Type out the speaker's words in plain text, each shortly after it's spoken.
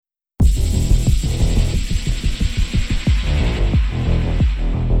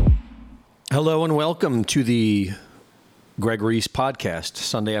Hello and welcome to the WWIII podcast,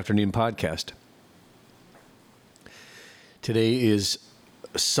 Sunday afternoon podcast. Today is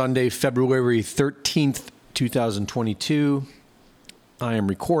Sunday, February 13th, 2022. I am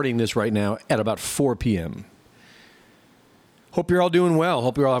recording this right now at about 4 p.m. Hope you're all doing well.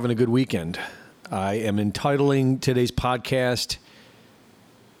 Hope you're all having a good weekend. I am entitling today's podcast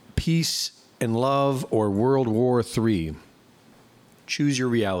Peace and Love or World War III. Choose your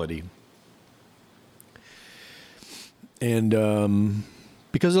reality. And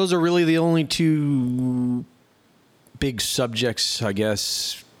because those are really the only two big subjects, I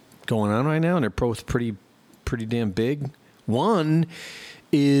guess, going on right now, and they're both pretty damn big. One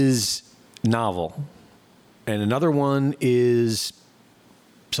is novel, and another one is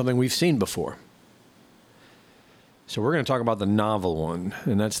something we've seen before. So we're going to talk about the novel one,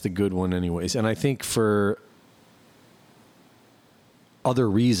 and that's the good one anyways. And I think for other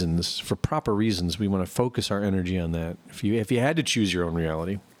reasons, for proper reasons, we want to focus our energy on that. If you had to choose your own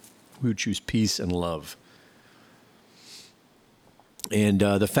reality, we would choose peace and love. And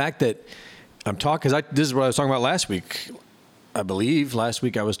the fact that I'm talking, because this is what I was talking about last week. I believe last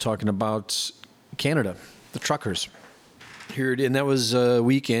week I was talking about Canada, the truckers. And that was a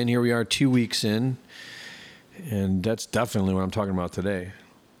weekend. Here we are 2 weeks in. And that's definitely what I'm talking about today.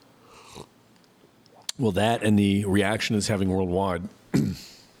 Well, that and the reaction it's having worldwide.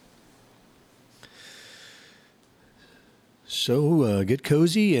 So get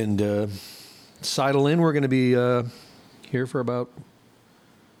cozy and sidle in. We're going to be here for about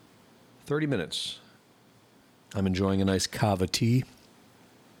 30 minutes. I'm enjoying a nice kava tea.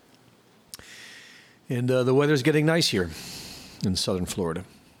 And the weather's getting nice here in southern Florida.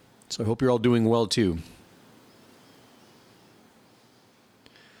 So I hope you're all doing well too.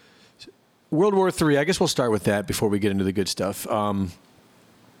 World War III, I guess we'll start with that before we get into the good stuff.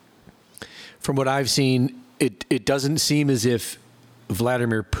 From what I've seen, it doesn't seem as if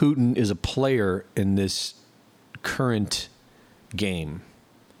Vladimir Putin is a player in this current game.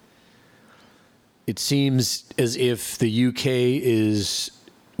 It seems as if the UK is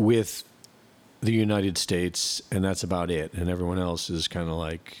with the United States, and that's about it. And everyone else is kind of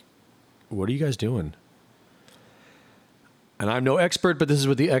like, what are you guys doing? And I'm no expert, but this is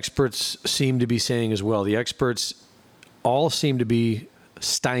what the experts seem to be saying as well. The experts all seem to be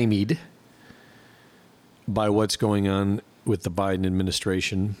stymied by what's going on with the Biden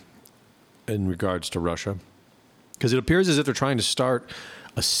administration in regards to Russia. Because it appears as if they're trying to start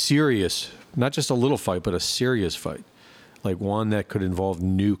a serious, not just a little fight, but a serious fight, like one that could involve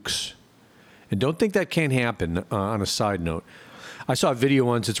nukes. And don't think that can't happen. On a side note, I saw a video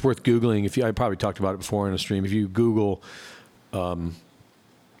once. It's worth Googling. I probably talked about it before on a stream. If you Google the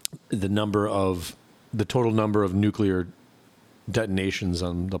total number of nuclear detonations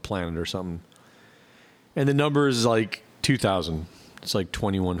on the planet or something, and the number is like 2,000. It's like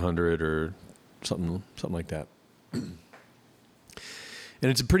 2,100 or something like that. And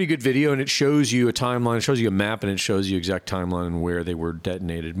it's a pretty good video, and it shows you a timeline. It shows you a map, and it shows you exact timeline and where they were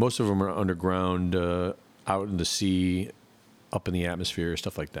detonated. Most of them are underground, out in the sea, up in the atmosphere,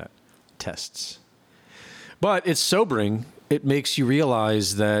 stuff like that. Tests. But it's sobering. It makes you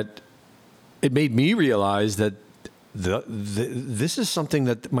realize that, it made me realize that this is something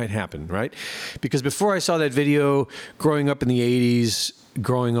that might happen, right? Because before I saw that video, growing up in the 80s,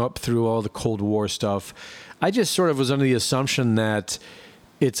 growing up through all the Cold War stuff, I just sort of was under the assumption that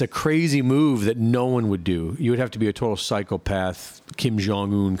it's a crazy move that no one would do. You would have to be a total psychopath, Kim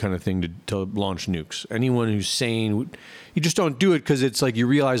Jong-un kind of thing to launch nukes. Anyone who's sane, you just don't do it because it's like you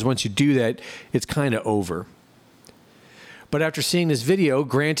realize once you do that, it's kind of over. But after seeing this video,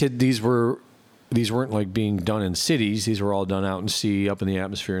 granted, these weren't like being done in cities. These were all done out in sea, up in the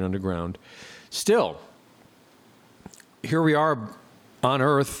atmosphere and underground. Still, here we are on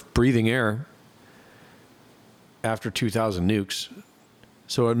Earth, breathing air after 2,000 nukes.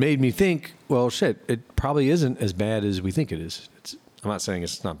 So it made me think, well, shit, it probably isn't as bad as we think it is. I'm not saying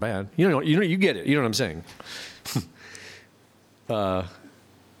it's not bad. You get it. You know what I'm saying.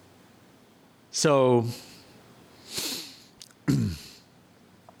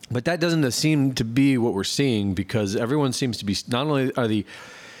 But that doesn't seem to be what we're seeing, because everyone seems to be, not only are the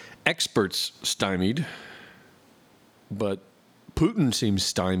experts stymied, but Putin seems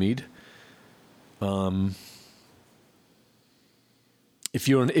stymied. If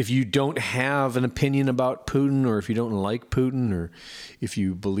you don't have an opinion about Putin, or if you don't like Putin, or if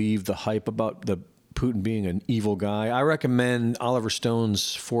you believe the hype about the Putin being an evil guy, I recommend Oliver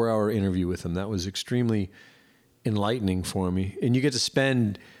Stone's 4-hour interview with him. That was extremely enlightening for me. And you get to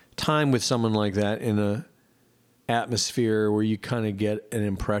spend time with someone like that in a atmosphere where you kind of get an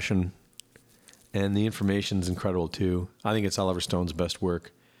impression and the information's incredible too. I think it's Oliver Stone's best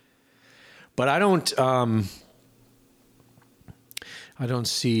work. But I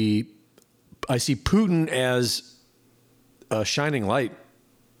see Putin as a shining light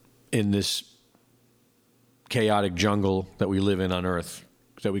in this chaotic jungle that we live in on Earth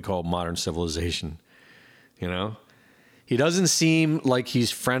that we call modern civilization. You know, he doesn't seem like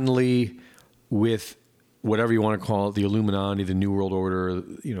he's friendly with whatever you want to call it, the Illuminati, the New World Order,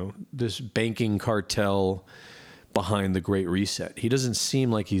 you know, this banking cartel behind the Great Reset. He doesn't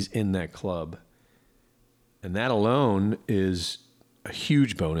seem like he's in that club. And that alone is a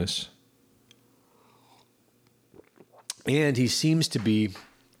huge bonus. And he seems to be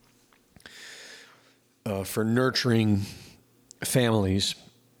for nurturing families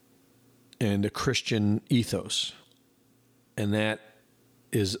and a Christian ethos. And that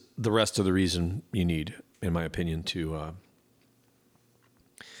is the rest of the reason you need, in my opinion, to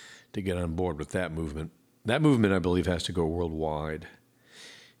get on board with that movement. That movement, I believe, has to go worldwide.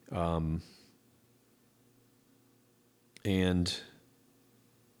 And,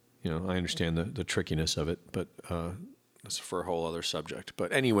 you know, I understand the trickiness of it, but that's for a whole other subject.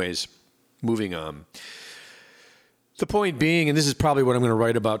 But anyways, moving on. The point being, and this is probably what I'm going to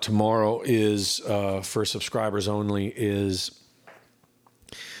write about tomorrow, is for subscribers only, is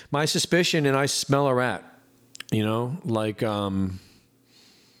my suspicion, and I smell a rat, you know, like, you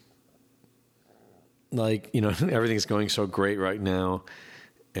know, everything's going so great right now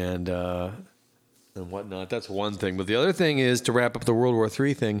and whatnot. That's one thing. But the other thing is, to wrap up the World War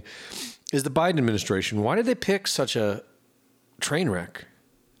III thing, is the Biden administration. Why did they pick such a train wreck?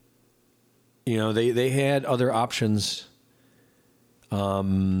 You know, they had other options,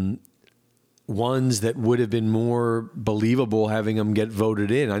 ones that would have been more believable having them get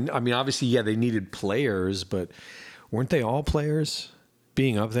voted in. I mean, obviously, yeah, they needed players, but weren't they all players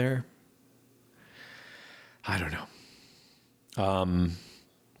being up there? I don't know.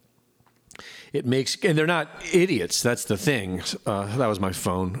 It makes, and they're not idiots. That's the thing. That was my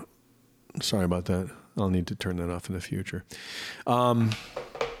phone. Sorry about that. I'll need to turn that off in the future.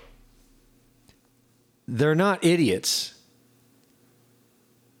 They're not idiots.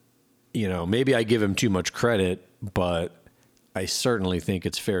 You know, maybe I give them too much credit, but I certainly think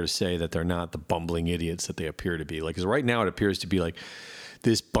it's fair to say that they're not the bumbling idiots that they appear to be. Like, 'cause right now it appears to be like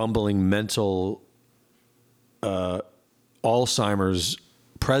this bumbling mental Alzheimer's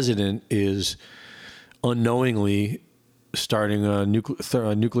president is unknowingly starting a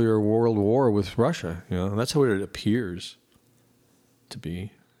nuclear world war with Russia. You know, that's what it appears to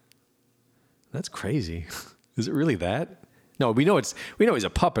be. That's crazy. Is it really that? No, we know he's a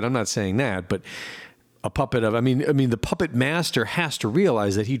puppet. I'm not saying that, but a puppet of, I mean, the puppet master has to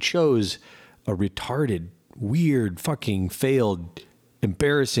realize that he chose a retarded, weird, fucking failed,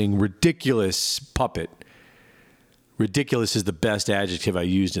 embarrassing, ridiculous puppet. Ridiculous is the best adjective I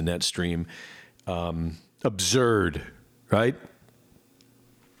used in that stream. Absurd, right?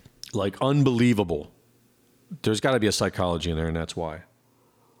 Like unbelievable. There's got to be a psychology in there, and that's why.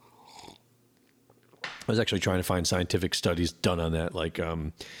 I was actually trying to find scientific studies done on that. Like,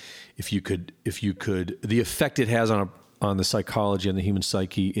 if you could, the effect it has on the psychology and the human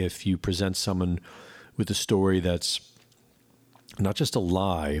psyche if you present someone with a story that's not just a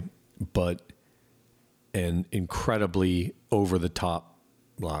lie, but an incredibly over-the-top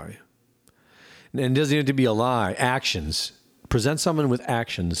lie. And it doesn't need to be a lie. Actions. Present someone with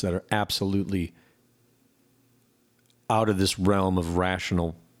actions that are absolutely out of this realm of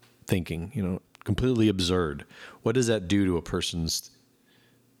rational thinking, you know, completely absurd. What does that do to a person's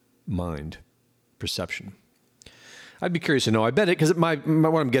mind, perception? I'd be curious to know. I bet it, because what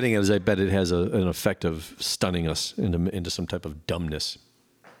I'm getting at is I bet it has an effect of stunning us into some type of dumbness.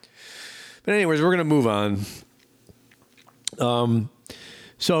 But anyways, we're going to move on.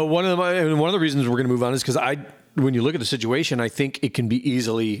 So one of the reasons we're going to move on is because when you look at the situation, I think it can be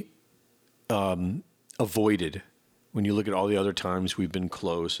easily avoided. When you look at all the other times we've been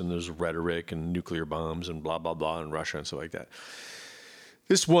close and there's rhetoric and nuclear bombs and blah, blah, blah, and Russia and stuff like that.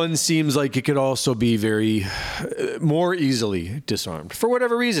 This one seems like it could also be very more easily disarmed for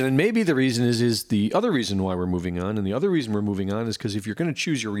whatever reason. And maybe the reason is the other reason why we're moving on. And the other reason we're moving on is because if you're going to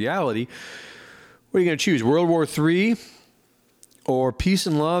choose your reality, what are you going to choose? World War III or peace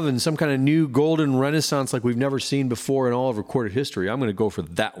and love and some kind of new golden renaissance like we've never seen before in all of recorded history? I'm going to go for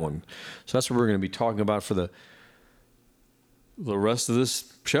that one. So that's what we're going to be talking about for the rest of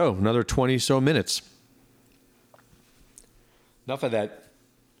this show, another 20 so minutes. Enough of that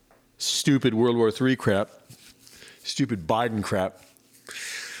stupid World War III crap, stupid Biden crap.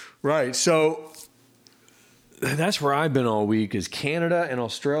 Right, so that's where I've been all week, is Canada and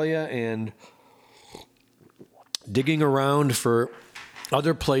Australia, and digging around for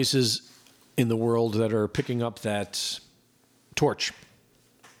other places in the world that are picking up that torch.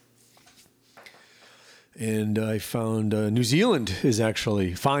 And I found New Zealand is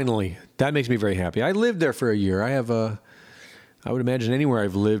actually, finally, that makes me very happy. I lived there for a year. I would imagine anywhere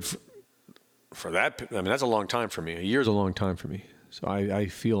I've lived for that, I mean, that's a long time for me. A year is a long time for me. So I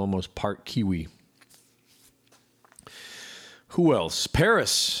feel almost part Kiwi. Who else?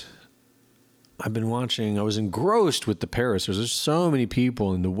 Paris. I've been watching, I was engrossed with the Paris. There's just so many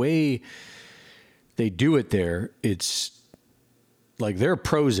people, and the way they do it there, it's like they're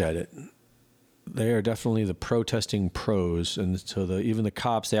pros at it. They are definitely the protesting pros. And so even the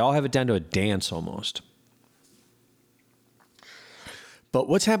cops, they all have it down to a dance almost. But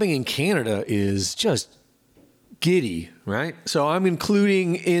what's happening in Canada is just giddy, right? So I'm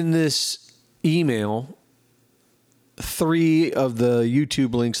including in this email 3 of the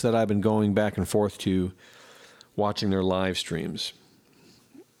YouTube links that I've been going back and forth to, watching their live streams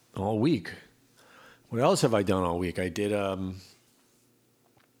all week. What else have I done all week? I did a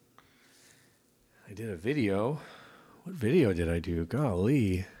video. What video did I do?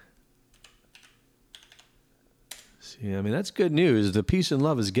 Golly. See, I mean, that's good news. The peace and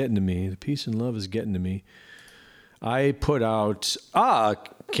love is getting to me. The peace and love is getting to me. I put out a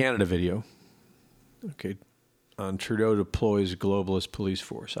Canada video. Okay. On Trudeau deploys globalist police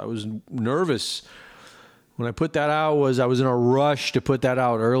force. I was nervous when I put that out. I was in a rush to put that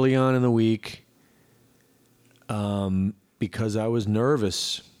out early on in the week because I was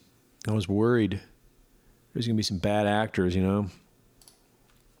nervous. I was worried. There's going to be some bad actors, you know.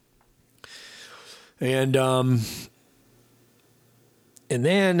 And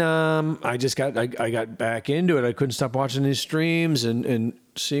then I got back into it. I couldn't stop watching these streams and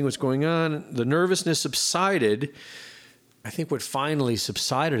seeing what's going on. The nervousness subsided. I think what finally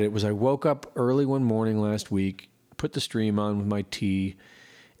subsided it was I woke up early one morning last week, put the stream on with my tea,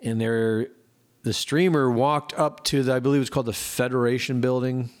 and the streamer walked up to I believe it's called the Federation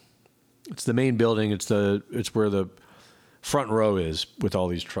Building. It's the main building. It's where the front row is with all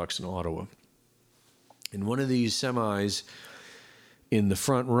these trucks in Ottawa. And one of these semis in the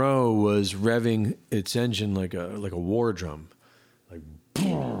front row was revving its engine like a war drum, like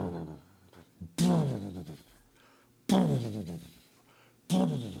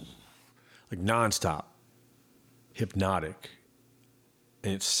nonstop, hypnotic,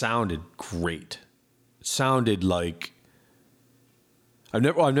 and it sounded great. It sounded like I've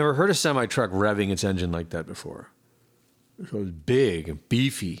never heard a semi truck revving its engine like that before. It was big and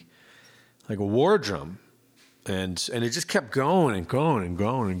beefy, like a war drum. And it just kept going and going and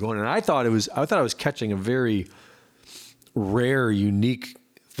going and going. And I thought I was catching a very rare, unique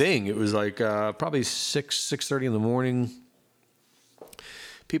thing. It was like probably 6:30 in the morning.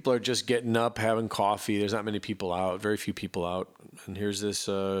 People are just getting up, having coffee. There's not many people out, very few people out. And here's this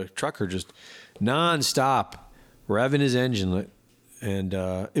trucker just nonstop revving his engine. And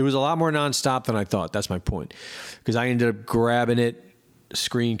it was a lot more nonstop than I thought. That's my point. Because I ended up grabbing it,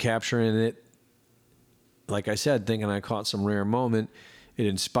 screen capturing it. Like I said, thinking I caught some rare moment. It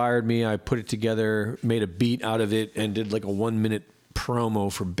inspired me. I put it together, made a beat out of it, and did like a 1-minute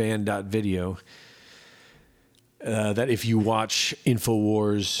promo for band.video. That if you watch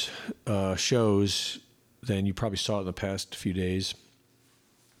InfoWars shows, then you probably saw it in the past few days.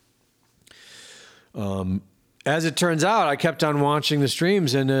 As it turns out, I kept on watching the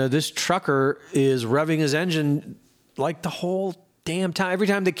streams, and this trucker is revving his engine like the whole damn time. Every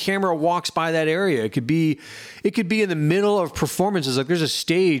time the camera walks by that area, it could be in the middle of performances. Like there's a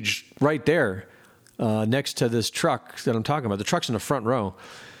stage right there next to this truck that I'm talking about. The truck's in the front row.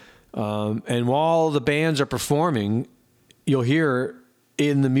 And while the bands are performing, you'll hear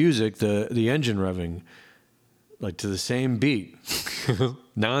in the music the engine revving, like to the same beat,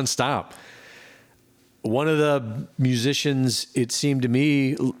 nonstop. One of the musicians, it seemed to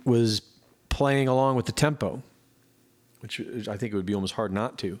me, was playing along with the tempo, which I think it would be almost hard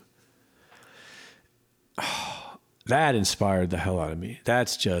not to. Oh, that inspired the hell out of me.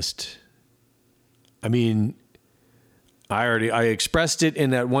 That's just, I mean, I expressed it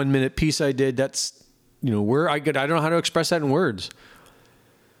in that 1-minute piece I did. That's, where I don't know how to express that in words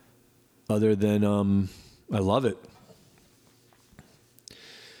other than I love it.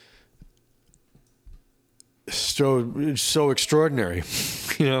 It's so extraordinary,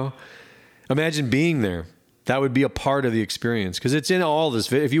 Imagine being there. That would be a part of the experience because it's in all this.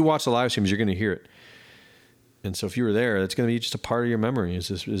 If you watch the live streams, you're going to hear it. And so if you were there, that's going to be just a part of your memory. Is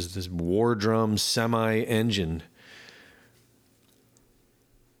this war drum semi-engine?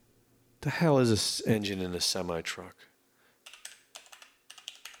 The hell is this engine in a semi-truck?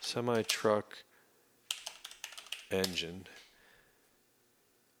 Semi-truck engine.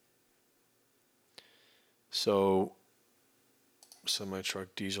 So,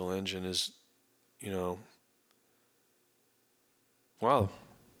 semi-truck diesel engine is, wow.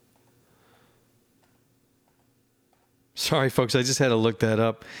 Sorry, folks, I just had to look that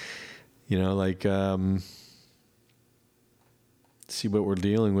up. See what we're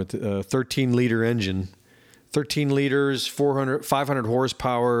dealing with. 13-liter engine. 13 liters, 500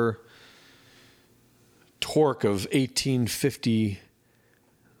 horsepower, torque of 1850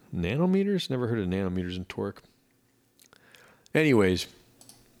 nanometers. Never heard of nanometers in torque. Anyways,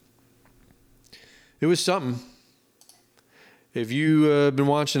 it was something. If you've been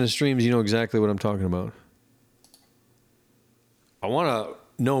watching the streams, you know exactly what I'm talking about. I want to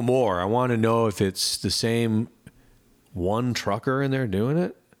know more. I want to know if it's the same one trucker in there doing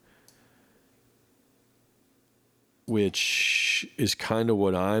it, which is kind of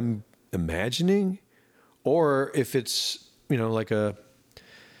what I'm imagining, or if it's, like a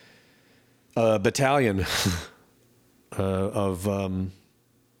battalion of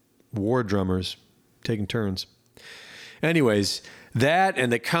war drummers taking turns. Anyways, that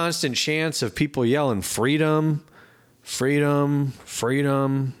and the constant chants of people yelling freedom, freedom,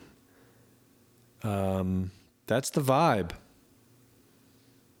 freedom. That's the vibe.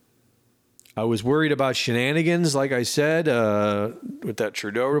 I was worried about shenanigans, like I said, with that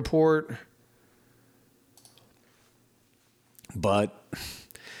Trudeau report. But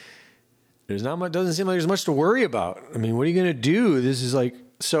there's not much. Doesn't seem like there's much to worry about. I mean, what are you going to do? This is like,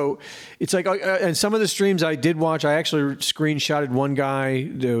 so it's like, and some of the streams I did watch, I actually screenshotted one guy.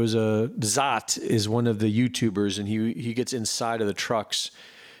 There was Zot is one of the YouTubers, and he gets inside of the trucks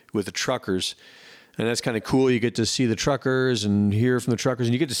with the truckers. And that's kind of cool. You get to see the truckers and hear from the truckers,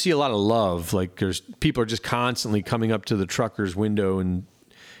 and you get to see a lot of love. Like people are just constantly coming up to the trucker's window and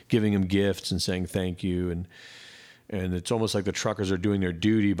giving him gifts and saying thank you. And it's almost like the truckers are doing their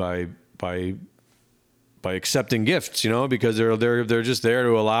duty by accepting gifts, because they're just there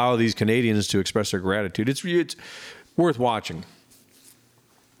to allow these Canadians to express their gratitude. It's worth watching.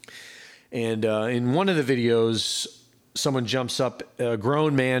 And in one of the videos, someone jumps up, a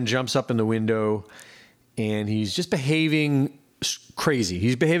grown man jumps up in the window, and he's just behaving crazy.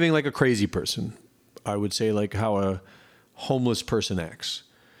 He's behaving like a crazy person. I would say like how a homeless person acts.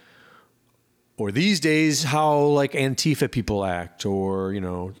 Or these days, how like Antifa people act,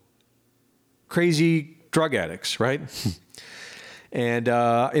 or, crazy drug addicts, right? And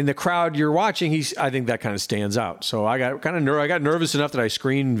in the crowd you're watching, I think that kind of stands out. So I got nervous enough that I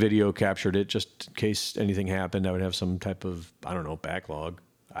screen video captured it just in case anything happened. I would have some type of, backlog.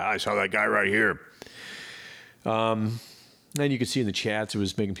 I saw that guy right here. And you could see in the chats, it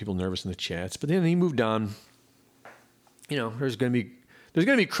was making people nervous in the chats. But then he moved on. There's going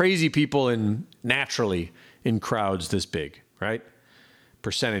to be crazy people naturally in crowds this big, right?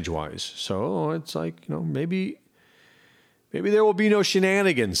 Percentage-wise. So it's like, maybe there will be no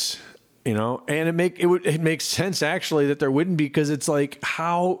shenanigans, and it makes sense actually that there wouldn't be, because it's like,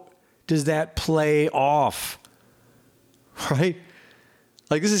 how does that play off, right?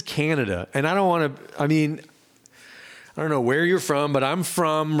 Like, this is Canada, and I don't know where you're from, but I'm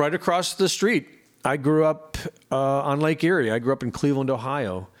from right across the street. I grew up on Lake Erie. I grew up in Cleveland,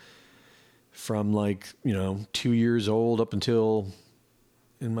 Ohio, from 2 years old up until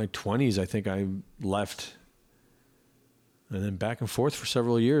in my 20s. I think I left. And then back and forth for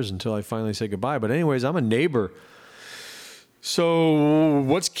several years until I finally said goodbye. But anyways, I'm a neighbor. So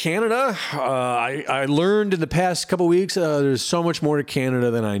what's Canada? I learned in the past couple weeks, there's so much more to Canada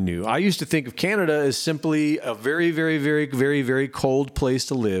than I knew. I used to think of Canada as simply a very, very, very, very, very cold place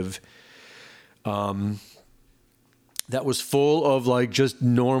to live. That was full of just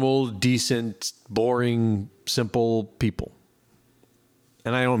normal, decent, boring, simple people.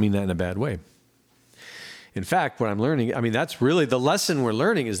 And I don't mean that in a bad way. In fact, what I'm learning, that's really the lesson we're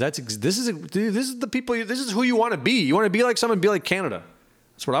learning, is this is the people, this is who you want to be. You want to be like someone, be like Canada.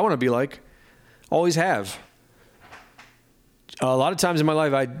 That's what I want to be like. Always have. A lot of times in my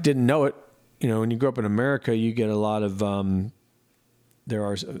life, I didn't know it. When you grow up in America, you get a lot of, there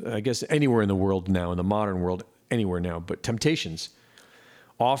are, I guess, anywhere in the world now, in the modern world, anywhere now, but temptations,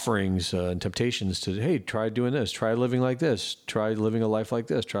 offerings, and temptations to, hey, try doing this, try living like this, try living a life like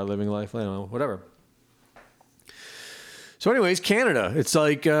this, try living a life, whatever. So anyways, Canada, it's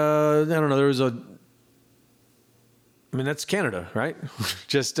like, I don't know, that's Canada, right?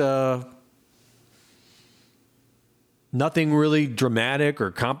 Just nothing really dramatic or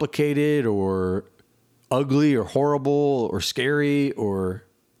complicated or ugly or horrible or scary or,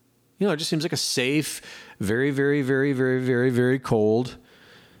 it just seems like a safe, very, very, very, very, very, very cold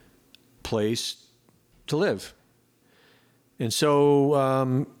place to live. And so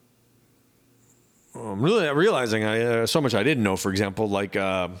I'm really realizing so much I didn't know. For example, like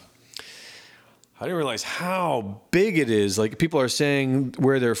I didn't realize how big it is. Like people are saying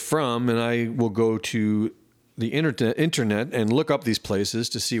where they're from, and I will go to the internet and look up these places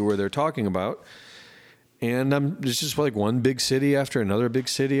to see where they're talking about. And it's just like one big city after another big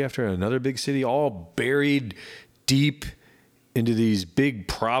city after another big city, all buried deep into these big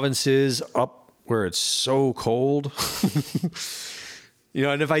provinces up where it's so cold.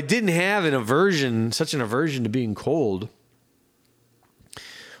 And if I didn't have such an aversion to being cold,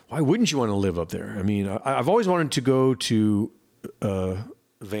 why wouldn't you want to live up there? I mean, I've always wanted to go to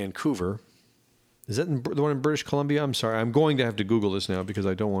Vancouver. Is that the one in British Columbia? I'm sorry. I'm going to have to Google this now because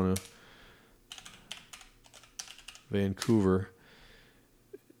I don't want to. Vancouver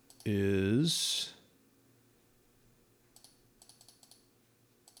is...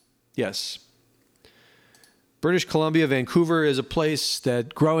 Yes. British Columbia, Vancouver is a place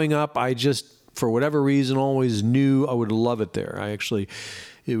that growing up, I just, for whatever reason, always knew I would love it there.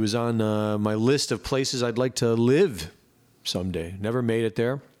 It was on my list of places I'd like to live someday. Never made it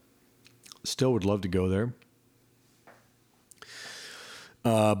there. Still would love to go there.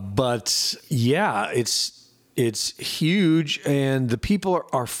 But yeah, it's huge, and the people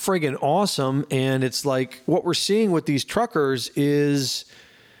are friggin' awesome. And it's like what we're seeing with these truckers is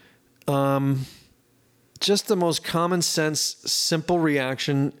just the most common sense, simple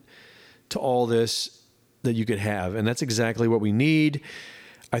reaction to all this that you could have. And that's exactly what we need.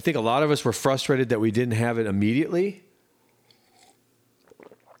 I think a lot of us were frustrated that we didn't have it immediately.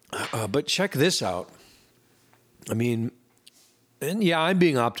 But check this out. I mean, and yeah, I'm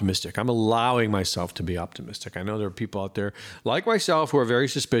being optimistic. I'm allowing myself to be optimistic. I know there are people out there like myself who are very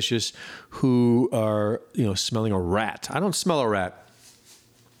suspicious, who are, smelling a rat. I don't smell a rat.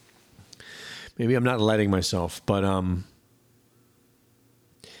 Maybe I'm not letting myself, but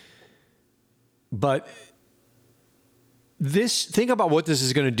think about what this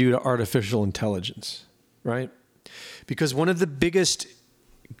is going to do to artificial intelligence, right? Because one of the biggest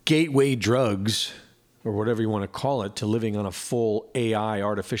gateway drugs, or whatever you want to call it, to living on a full AI,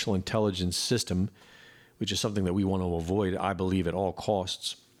 artificial intelligence system, which is something that we want to avoid, I believe, at all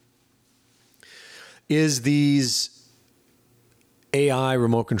costs, is these AI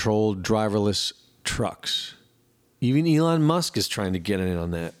remote-controlled driverless trucks. Even Elon Musk is trying to get in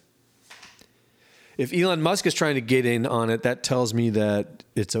on that. If Elon Musk is trying to get in on it, that tells me that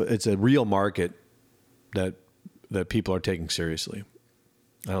it's a real market that people are taking seriously.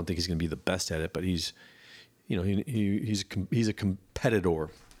 I don't think he's going to be the best at it, but he's a competitor.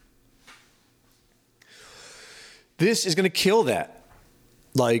 This is going to kill that.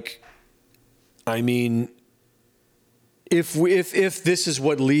 Like, I mean, if this is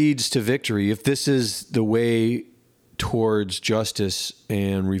what leads to victory, if this is the way towards justice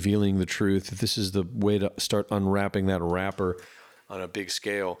and revealing the truth, if this is the way to start unwrapping that wrapper on a big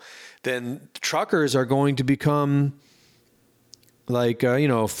scale, then truckers are going to become like,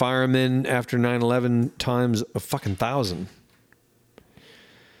 firemen after 9/11 times a fucking 1,000,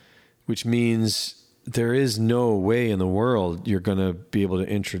 which means there is no way in the world you're going to be able to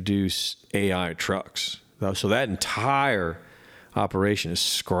introduce AI trucks. So that entire operation is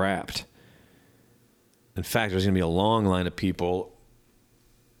scrapped. In fact, there's going to be a long line of people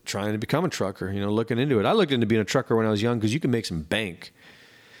trying to become a trucker, looking into it. I looked into being a trucker when I was young because you can make some bank.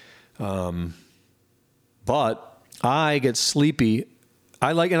 But I get sleepy.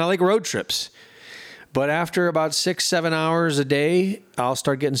 I like road trips. But after about 6-7 hours a day, I'll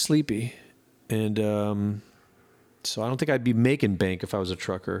start getting sleepy. And so I don't think I'd be making bank if I was a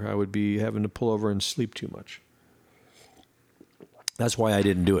trucker. I would be having to pull over and sleep too much. That's why I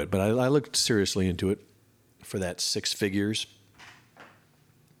didn't do it. But I looked seriously into it for that 6 figures.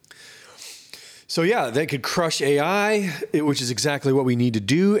 So yeah, they could crush AI, which is exactly what we need to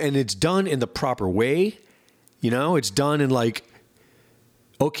do. And it's done in the proper way. It's done in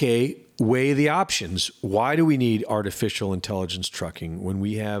okay, weigh the options. Why do we need artificial intelligence trucking when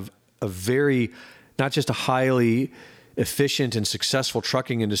we have not just a highly efficient and successful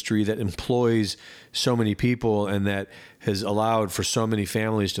trucking industry that employs so many people and that has allowed for so many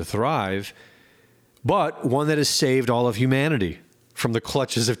families to thrive, but one that has saved all of humanity from the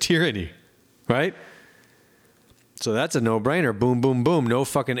clutches of tyranny, right? So that's a no-brainer. Boom, boom, boom. No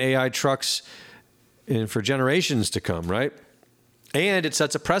fucking AI trucks for generations to come, right? And it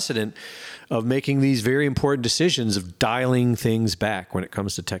sets a precedent of making these very important decisions of dialing things back when it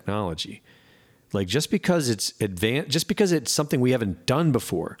comes to technology. Like just because it's advanced, just because it's something we haven't done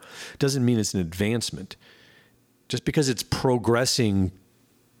before, doesn't mean it's an advancement. Just because it's progressing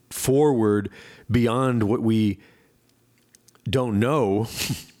forward beyond what we don't know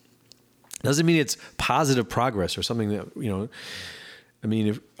doesn't mean it's positive progress or something that, I mean,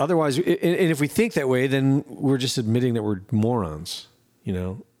 if otherwise, and if we think that way, then we're just admitting that we're morons.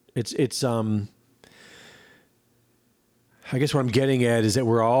 It's I guess what I'm getting at is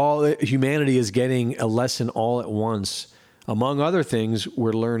that humanity is getting a lesson all at once. Among other things,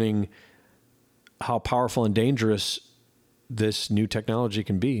 we're learning how powerful and dangerous this new technology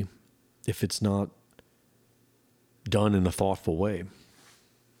can be if it's not done in a thoughtful way.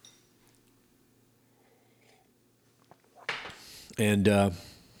 And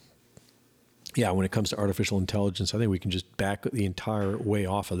when it comes to artificial intelligence, I think we can just back the entire way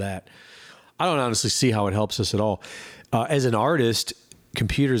off of that. I don't honestly see how it helps us at all. As an artist,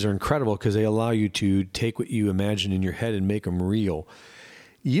 computers are incredible because they allow you to take what you imagine in your head and make them real.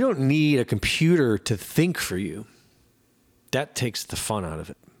 You don't need a computer to think for you. That takes the fun out of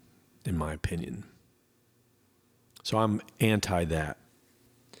it, in my opinion. So I'm anti that.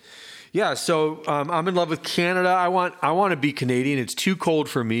 Yeah, so I'm in love with Canada. I want to be Canadian. It's too cold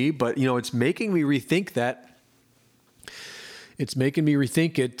for me, but it's making me rethink that. It's making me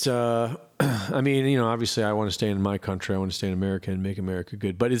rethink it. I mean, obviously I want to stay in my country. I want to stay in America and make America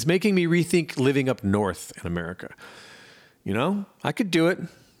good. But it's making me rethink living up north in America. I could do it.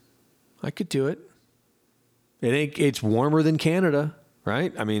 It's warmer than Canada,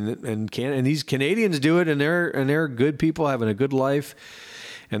 right? I mean, and these Canadians do it, and they're good people having a good life.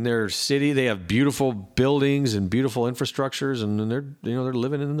 And their city, they have beautiful buildings and beautiful infrastructures, and they're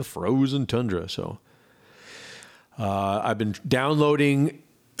living in the frozen tundra. So I've been downloading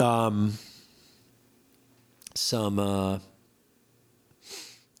some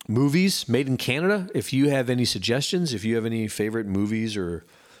movies made in Canada. If you have any suggestions, if you have any favorite movies or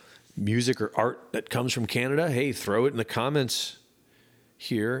music or art that comes from Canada, hey, throw it in the comments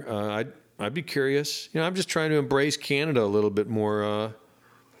here. I'd be curious. I'm just trying to embrace Canada a little bit more.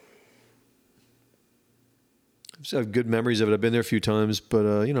 I have good memories of it. I've been there a few times, but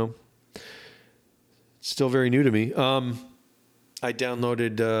it's still very new to me. I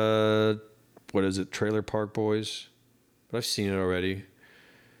downloaded Trailer Park Boys, but I've seen it already.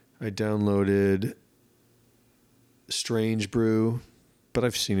 I downloaded Strange Brew, but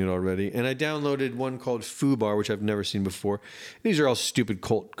I've seen it already. And I downloaded one called Fubar, which I've never seen before. These are all stupid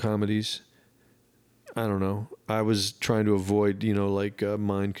cult comedies. I don't know. I was trying to avoid,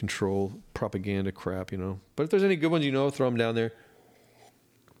 mind control, propaganda crap, But if there's any good ones, throw them down there.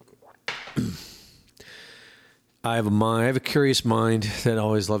 I have a curious mind that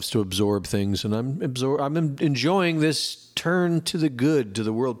always loves to absorb things, and I'm enjoying this turn to the good, to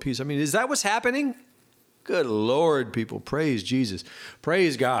the world peace. I mean, is that what's happening? Good Lord, people. Praise Jesus.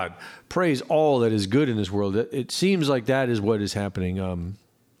 Praise God. Praise all that is good in this world. It seems like that is what is happening.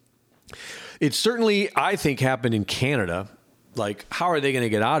 It certainly, I think, happened in Canada. Like, how are they going to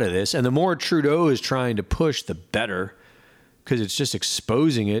get out of this? And the more Trudeau is trying to push, the better, because it's just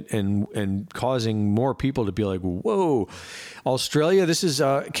exposing it and causing more people to be like, whoa. Australia, this is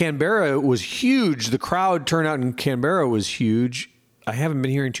Canberra was huge. The crowd turnout in Canberra was huge. I haven't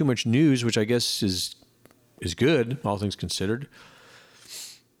been hearing too much news, which I guess is good, all things considered.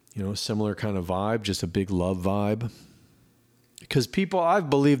 Similar kind of vibe, just a big love vibe. Because I've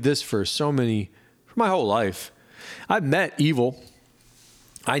believed this for my whole life. I've met evil.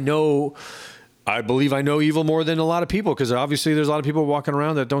 I believe I know evil more than a lot of people, because obviously there's a lot of people walking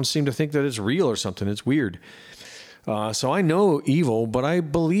around that don't seem to think that it's real or something. It's weird. So I know evil, but I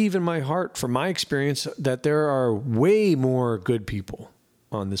believe in my heart, from my experience, that there are way more good people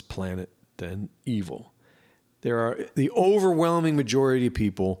on this planet than evil. There are the overwhelming majority of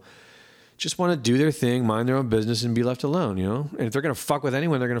people just want to do their thing, mind their own business, and be left alone, And if they're going to fuck with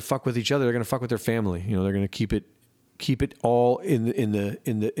anyone, they're going to fuck with each other. They're going to fuck with their family. They're going to keep it all in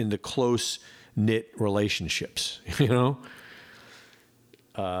the close knit relationships.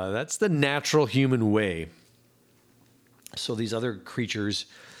 That's the natural human way. So these other creatures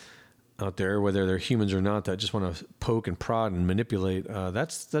out there, whether they're humans or not, that just want to poke and prod and manipulate,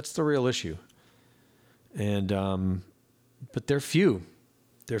 that's the real issue. And but they're few.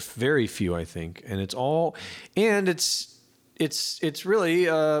 They're very few, I think, and it's really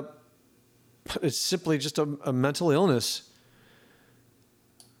it's simply just a mental illness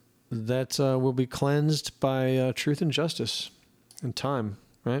that will be cleansed by truth and justice and time,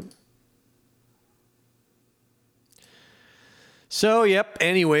 right? So, yep.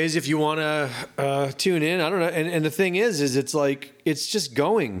 Anyways, if you want to tune in, I don't know. And the thing is it's like it's just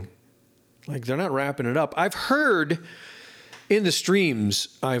going. Like, they're not wrapping it up. I've heard. In the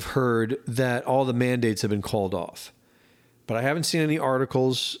streams, I've heard that all the mandates have been called off, but I haven't seen any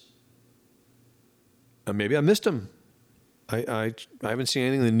articles. Maybe I missed them. I haven't seen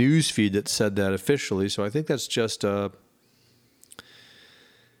anything in the news feed that said that officially, so I think that's just the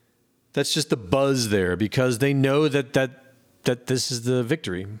buzz there, because they know that this is the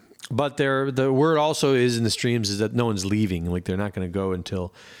victory. But the word also is in the streams is that no one's leaving. Like, they're not going to go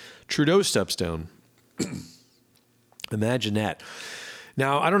until Trudeau steps down. Imagine that.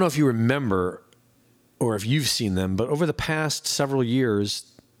 Now, I don't know if you remember or if you've seen them, but over the past several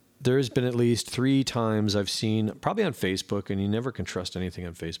years, there's been at least 3 times I've seen, probably on Facebook, and you never can trust anything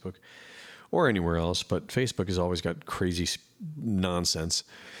on Facebook or anywhere else, but Facebook has always got crazy nonsense.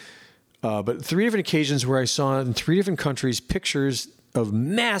 But 3 different occasions where I saw in 3 different countries pictures of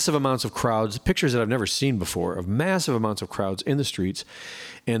massive amounts of crowds, pictures that I've never seen before, of massive amounts of crowds in the streets.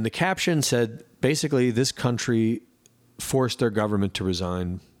 And the caption said, basically, this country forced their government to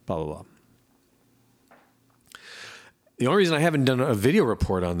resign, blah, blah, blah. The only reason I haven't done a video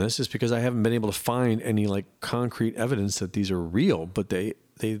report on this is because I haven't been able to find any like concrete evidence that these are real, but they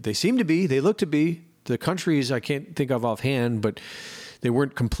seem to be, they look to be. The countries I can't think of offhand, but they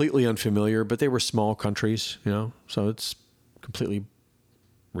weren't completely unfamiliar, but they were small countries, so it's completely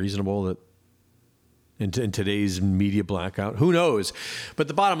reasonable that in today's media blackout, who knows? But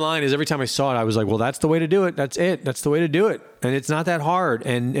the bottom line is, every time I saw it, I was like, well, that's the way to do it. That's it. That's the way to do it. And it's not that hard.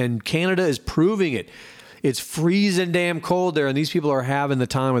 And Canada is proving it. It's freezing damn cold there, and these people are having the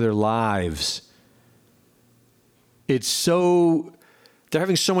time of their lives. They're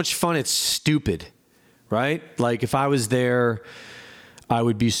having so much fun, it's stupid, right? Like, if I was there, I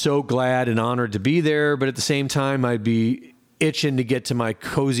would be so glad and honored to be there, but at the same time, I'd be itching to get to my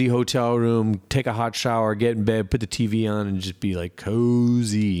cozy hotel room, take a hot shower, get in bed, put the TV on, and just be like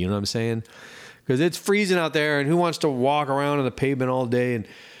cozy. You know what I'm saying? Because it's freezing out there, and who wants to walk around on the pavement all day and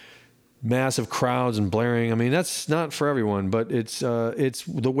massive crowds and blaring? I mean, that's not for everyone, but it's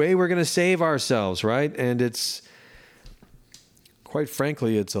the way we're going to save ourselves, right? And it's, quite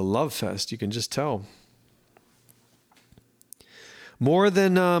frankly, it's a love fest. You can just tell. More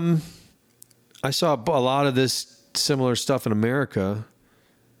than I saw a lot of this similar stuff in America,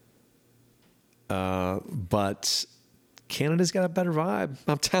 but Canada's got a better vibe.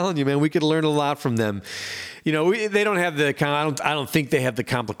 I'm telling you, man, we could learn a lot from them. They don't have I don't think they have the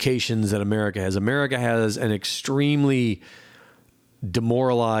complications that America has. America has an extremely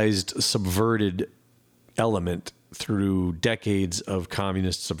demoralized, subverted element through decades of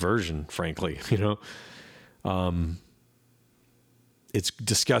communist subversion, frankly, It's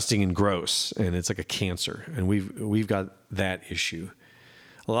disgusting and gross, and it's like a cancer, and we've got that issue.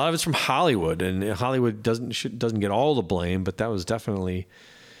 A lot of it's from Hollywood, and Hollywood doesn't get all the blame, but that was definitely,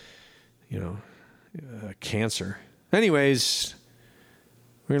 a cancer. Anyways,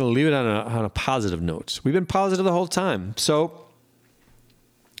 we're gonna leave it on a positive note. We've been positive the whole time, so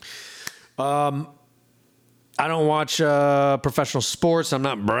I don't watch professional sports. I'm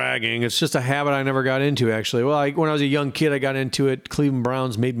not bragging. It's just a habit I never got into, actually. Well, when I was a young kid, I got into it. Cleveland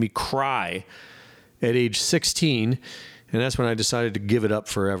Browns made me cry at age 16, and that's when I decided to give it up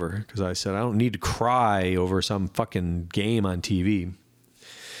forever, because I said, I don't need to cry over some fucking game on TV.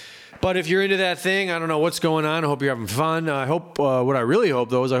 But if you're into that thing, I don't know what's going on. I hope you're having fun. I hope, what I really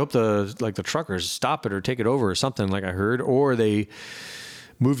hope, though, is I hope the truckers stop it or take it over or something, like I heard, or they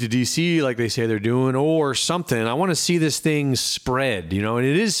move to DC like they say they're doing, or something. I want to see this thing spread, and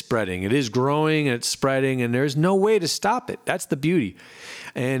it is spreading. It is growing, and it's spreading, and there's no way to stop it. That's the beauty.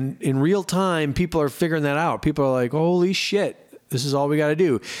 And in real time, people are figuring that out. People are like, holy shit, this is all we got to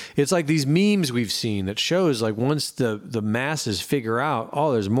do. It's like these memes we've seen that shows, like, once the masses figure out,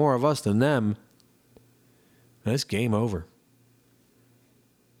 oh, there's more of us than them, that's game over.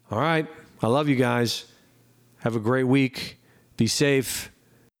 All right. I love you guys. Have a great week. Be safe.